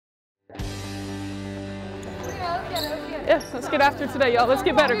Yeah, let's get after it today, y'all. Let's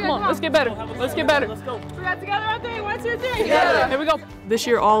get better. Come on, let's get better. Let's get better. Let's go. We got together on three. 1, 2, 3. Yeah. Here we go. This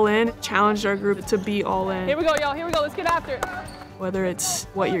year, All In challenged our group to be all in. Here we go, y'all. Here we go. Let's get after it. Whether it's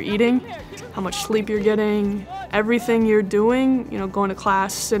what you're eating, how much sleep you're getting, everything you're doing, you know, going to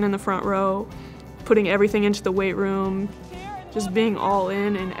class, sitting in the front row, putting everything into the weight room, just being all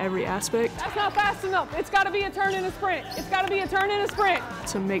in every aspect. That's not fast enough. It's got to be a turn and a sprint. It's got to be a turn and a sprint.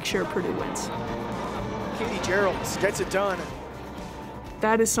 To make sure Purdue wins. Katie Gearlds gets it done.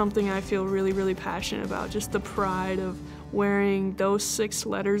 That is something I feel really, really passionate about, just the pride of wearing those 6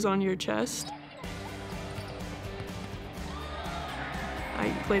 letters on your chest. I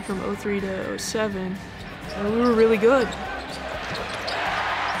played from '03 to '07, and we were really good.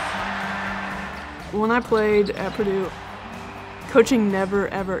 When I played at Purdue, coaching never,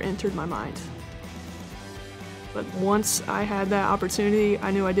 ever entered my mind. But once I had that opportunity,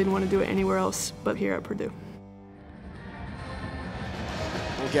 I knew I didn't want to do it anywhere else but here at Purdue.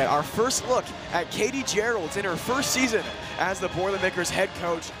 We'll get our first look at Katie Gearlds in her first season as the Boilermakers head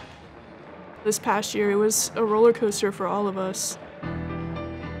coach. This past year, it was a roller coaster for all of us.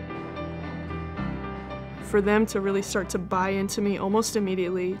 For them to really start to buy into me almost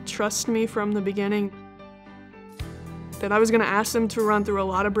immediately, trust me from the beginning, that I was going to ask them to run through a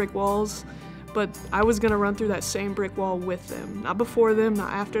lot of brick walls, but I was going to run through that same brick wall with them. Not before them,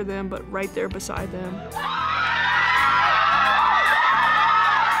 not after them, but right there beside them.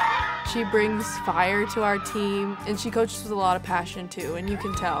 She brings fire to our team, and she coaches with a lot of passion too, and you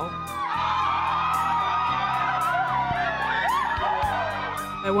can tell.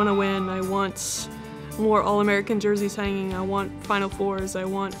 I want to win. I want more All-American jerseys hanging. I want Final Fours. I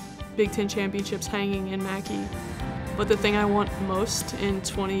want Big Ten championships hanging in Mackey. But the thing I want most in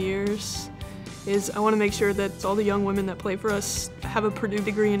 20 years is I want to make sure that all the young women that play for us have a Purdue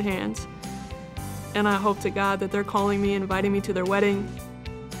degree in hand. And I hope to God that they're calling me, inviting me to their wedding.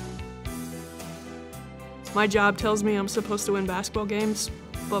 My job tells me I'm supposed to win basketball games,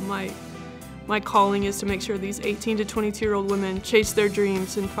 but my calling is to make sure these 18 to 22-year-old women chase their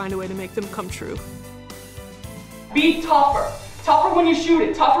dreams and find a way to make them come true. Be tougher. Tougher when you shoot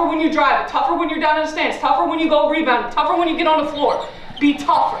it, tougher when you drive it, tougher when you're down in the stands, tougher when you go rebound it, tougher when you get on the floor. Be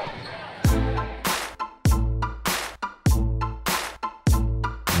tougher.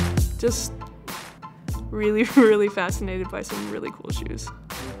 Just really, really fascinated by some really cool shoes.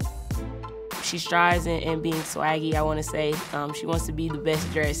 She strives in being swaggy, I want to say. She wants to be the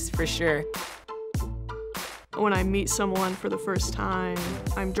best dressed, for sure. When I meet someone for the first time,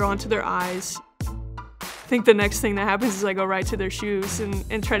 I'm drawn to their eyes. I think the next thing that happens is I go right to their shoes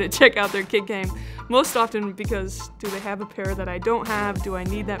and try to check out their kick game. Most often because, do they have a pair that I don't have? Do I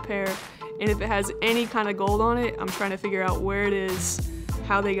need that pair? And if it has any kind of gold on it, I'm trying to figure out where it is,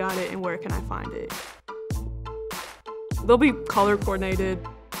 how they got it, and where can I find it. They'll be color coordinated.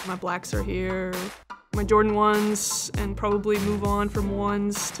 My blacks are here, my Jordan 1s, and probably move on from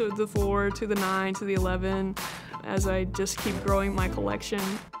 1s to the 4, to the 9, to the 11, as I just keep growing my collection.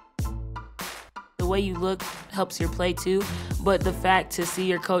 The way you look helps your play too, but the fact to see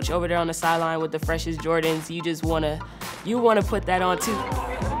your coach over there on the sideline with the freshest Jordans, you wanna put that on too.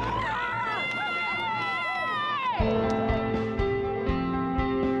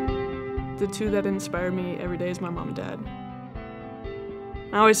 The two that inspire me every day is my mom and dad.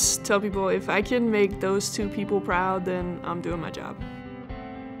 I always tell people, if I can make those 2 people proud, then I'm doing my job.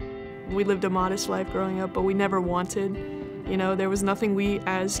 We lived a modest life growing up, but we never wanted. You know, there was nothing we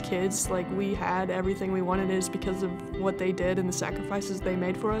as kids, like we had everything we wanted is because of what they did and the sacrifices they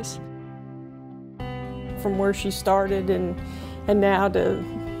made for us. From where she started and now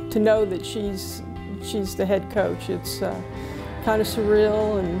to know that she's the head coach, it's kind of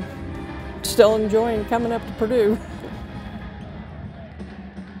surreal and still enjoying coming up to Purdue.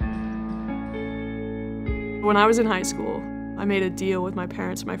 When I was in high school, I made a deal with my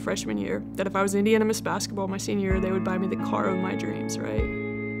parents my freshman year that if I was Indiana Miss Basketball my senior year, they would buy me the car of my dreams, right?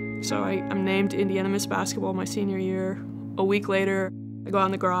 So I'm named Indiana Miss Basketball my senior year. A week later, I go out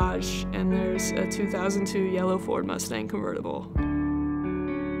in the garage and there's a 2002 yellow Ford Mustang convertible.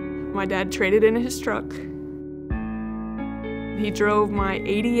 My dad traded in his truck. He drove my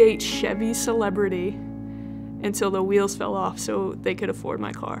 '88 Chevy Celebrity until the wheels fell off so they could afford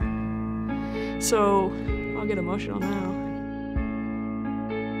my car. So I'll get emotional now.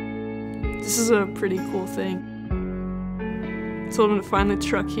 This is a pretty cool thing. I told him to find the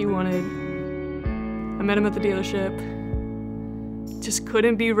truck he wanted. I met him at the dealership. Just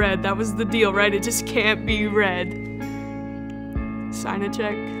couldn't be red. That was the deal, right? It just can't be red. Sign a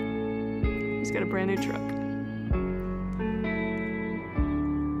check. He's got a brand new truck.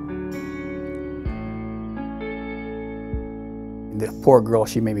 the poor girl,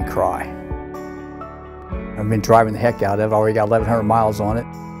 she made me cry. I've been driving the heck out of it. I've already got 1,100 miles on it.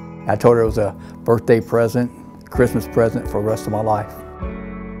 I told her it was a birthday present, Christmas present for the rest of my life.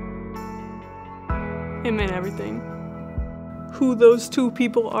 It meant everything. Who those two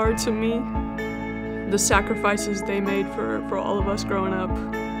people are to me, the sacrifices they made for all of us growing up.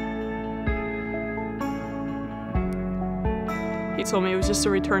 He told me it was just a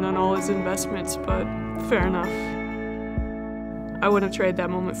return on all his investments, but fair enough. I wouldn't have traded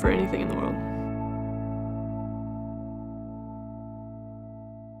that moment for anything in the world.